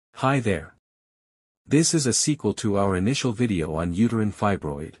Hi there. This is a sequel to our initial video on uterine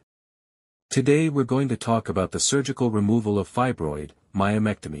fibroid. Today we're going to talk about the surgical removal of fibroid,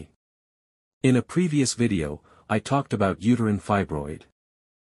 myomectomy. In a previous video, I talked about uterine fibroid.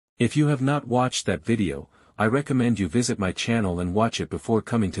 If you have not watched that video, I recommend you visit my channel and watch it before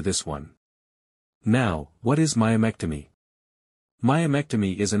coming to this one. Now, what is myomectomy?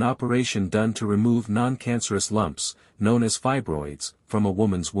 Myomectomy is an operation done to remove non-cancerous lumps, known as fibroids, from a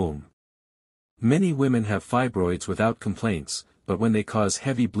woman's womb. Many women have fibroids without complaints, but when they cause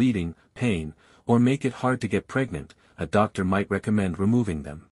heavy bleeding, pain, or make it hard to get pregnant, a doctor might recommend removing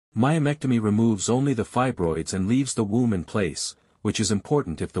them. Myomectomy removes only the fibroids and leaves the womb in place, which is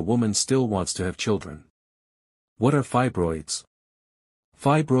important if the woman still wants to have children. What are fibroids?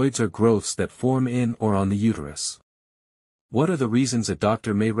 Fibroids are growths that form in or on the uterus. What are the reasons a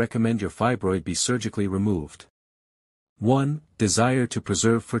doctor may recommend your fibroid be surgically removed? 1. Desire to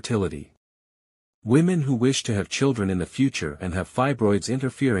preserve fertility. Women who wish to have children in the future and have fibroids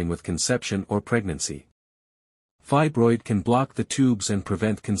interfering with conception or pregnancy. Fibroid can block the tubes and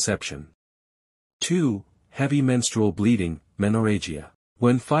prevent conception. 2. Heavy menstrual bleeding, menorrhagia.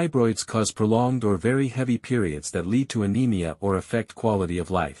 When fibroids cause prolonged or very heavy periods that lead to anemia or affect quality of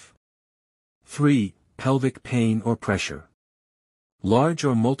life. 3. Pelvic pain or pressure. Large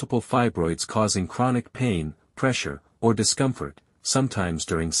or multiple fibroids causing chronic pain, pressure, or discomfort, sometimes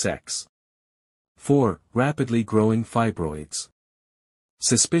during sex. 4. Rapidly growing fibroids.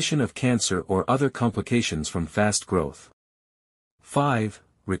 Suspicion of cancer or other complications from fast growth. 5.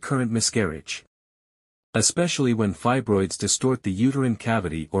 Recurrent miscarriage. Especially when fibroids distort the uterine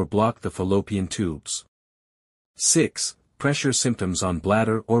cavity or block the fallopian tubes. 6. Pressure symptoms on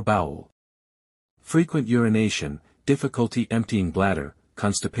bladder or bowel. Frequent urination, difficulty emptying bladder,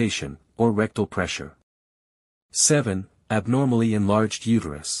 constipation, or rectal pressure. 7. Abnormally enlarged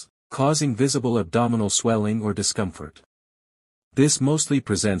uterus, causing visible abdominal swelling or discomfort. This mostly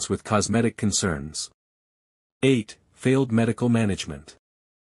presents with cosmetic concerns. 8. Failed medical management.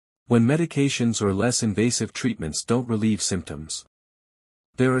 When medications or less invasive treatments don't relieve symptoms.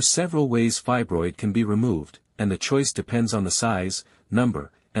 There are several ways fibroid can be removed, and the choice depends on the size,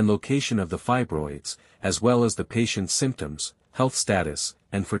 number, and location of the fibroids, as well as the patient's symptoms, health status,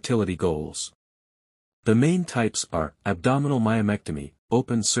 and fertility goals. The main types are abdominal myomectomy,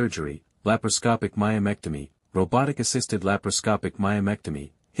 open surgery, laparoscopic myomectomy, robotic-assisted laparoscopic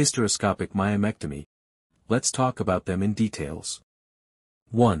myomectomy, hysteroscopic myomectomy. Let's talk about them in details.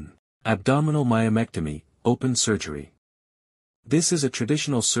 1. Abdominal myomectomy, open surgery. This is a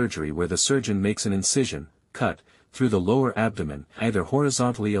traditional surgery where the surgeon makes an incision, cut, through the lower abdomen, either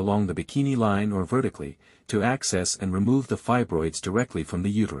horizontally along the bikini line or vertically, to access and remove the fibroids directly from the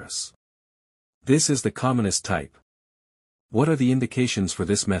uterus. This is the commonest type. What are the indications for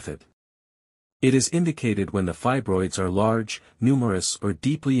this method? It is indicated when the fibroids are large, numerous, or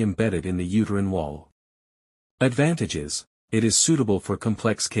deeply embedded in the uterine wall. Advantages: it is suitable for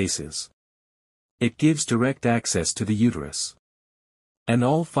complex cases. It gives direct access to the uterus. And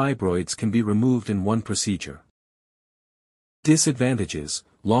all fibroids can be removed in one procedure. Disadvantages: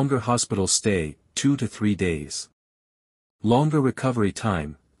 longer hospital stay, 2 to 3 days. Longer recovery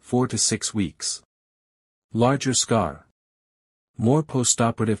time, 4 to 6 weeks. Larger scar. More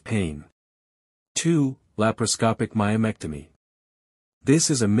postoperative pain. 2. Laparoscopic myomectomy. This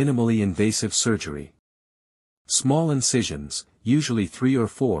is a minimally invasive surgery. Small incisions, usually 3 or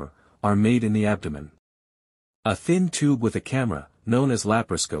 4, are made in the abdomen. A thin tube with a camera, known as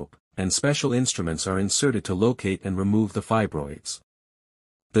laparoscope, and special instruments are inserted to locate and remove the fibroids.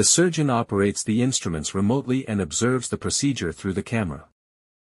 The surgeon operates the instruments remotely and observes the procedure through the camera.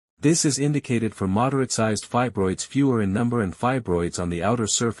 This is indicated for moderate-sized fibroids, fewer in number, and fibroids on the outer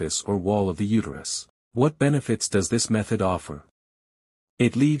surface or wall of the uterus. What benefits does this method offer?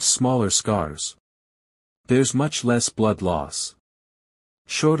 It leaves smaller scars. There's much less blood loss.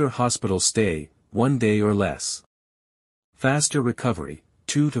 Shorter hospital stay, 1 day or less. Faster recovery,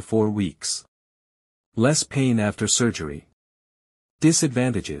 2 to 4 weeks. Less pain after surgery.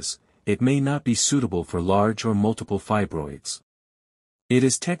 Disadvantages: it may not be suitable for large or multiple fibroids. It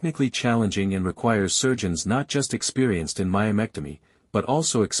is technically challenging and requires surgeons not just experienced in myomectomy, but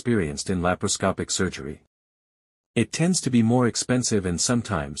also experienced in laparoscopic surgery. It tends to be more expensive, and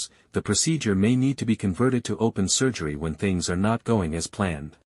sometimes, the procedure may need to be converted to open surgery when things are not going as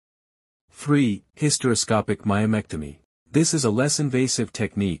planned. 3. Hysteroscopic myomectomy. This is a less invasive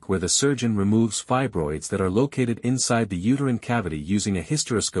technique where the surgeon removes fibroids that are located inside the uterine cavity using a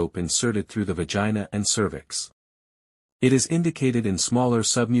hysteroscope inserted through the vagina and cervix. It is indicated in smaller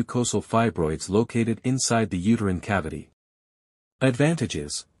submucosal fibroids located inside the uterine cavity.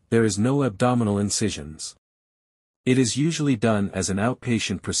 Advantages: there is no abdominal incisions. It is usually done as an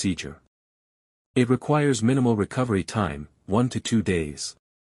outpatient procedure. It requires minimal recovery time, 1 to 2 days.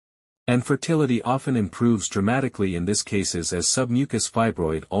 And fertility often improves dramatically in these cases, as submucous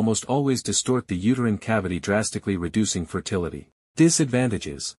fibroid almost always distort the uterine cavity, drastically reducing fertility.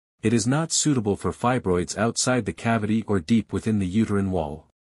 Disadvantages: it is not suitable for fibroids outside the cavity or deep within the uterine wall.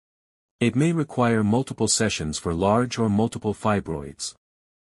 It may require multiple sessions for large or multiple fibroids.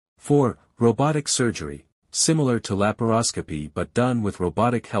 4. Robotic surgery, similar to laparoscopy but done with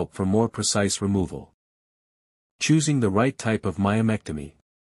robotic help for more precise removal. Choosing the right type of myomectomy.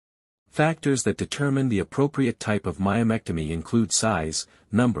 Factors that determine the appropriate type of myomectomy include size,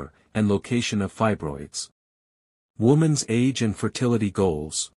 number, and location of fibroids. Woman's age and fertility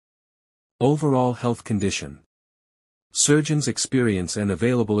goals. Overall health condition. Surgeon's experience and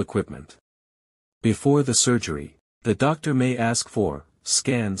available equipment. Before the surgery, the doctor may ask for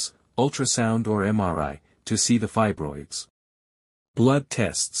scans, ultrasound or MRI, to see the fibroids. Blood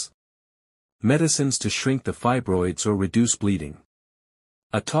tests. Medicines to shrink the fibroids or reduce bleeding.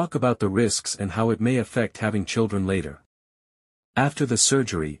 A talk about the risks and how it may affect having children later. After the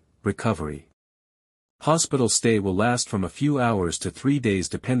surgery, recovery. Hospital stay will last from a few hours to 3 days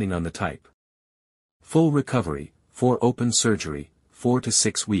depending on the type. Full recovery, for open surgery, 4 to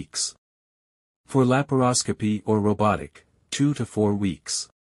 6 weeks. For laparoscopy or robotic, 2 to 4 weeks.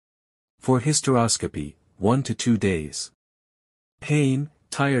 For hysteroscopy, 1 to 2 days. Pain,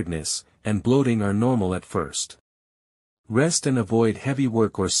 tiredness, and bloating are normal at first. Rest and avoid heavy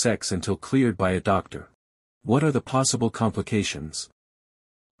work or sex until cleared by a doctor. What are the possible complications?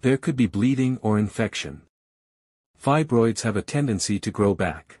 There could be bleeding or infection. Fibroids have a tendency to grow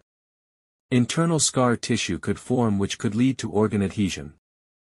back. Internal scar tissue could form, which could lead to organ adhesion.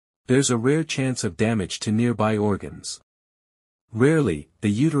 There's a rare chance of damage to nearby organs. Rarely, the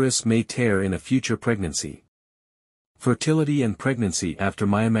uterus may tear in a future pregnancy. Fertility and pregnancy after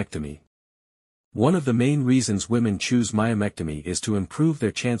myomectomy. One of the main reasons women choose myomectomy is to improve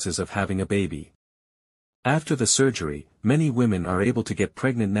their chances of having a baby. After the surgery, many women are able to get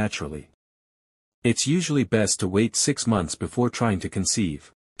pregnant naturally. It's usually best to wait 6 months before trying to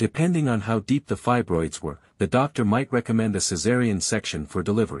conceive. Depending on how deep the fibroids were, the doctor might recommend a cesarean section for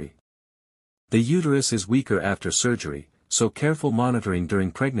delivery. The uterus is weaker after surgery, so careful monitoring during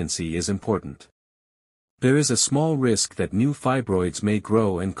pregnancy is important. There is a small risk that new fibroids may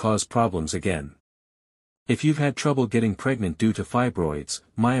grow and cause problems again. If you've had trouble getting pregnant due to fibroids,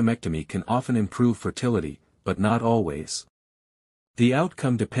 myomectomy can often improve fertility, but not always. The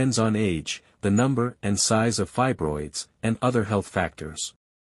outcome depends on age, the number and size of fibroids, and other health factors.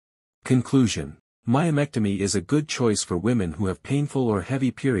 Conclusion: myomectomy is a good choice for women who have painful or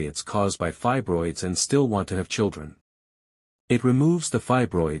heavy periods caused by fibroids and still want to have children. It removes the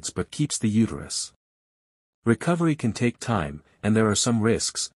fibroids but keeps the uterus. Recovery can take time, and there are some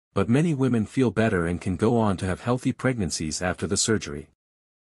risks, but many women feel better and can go on to have healthy pregnancies after the surgery.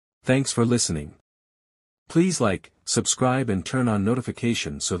 Thanks for listening. Please like, subscribe and turn on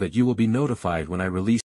notifications so that you will be notified when I release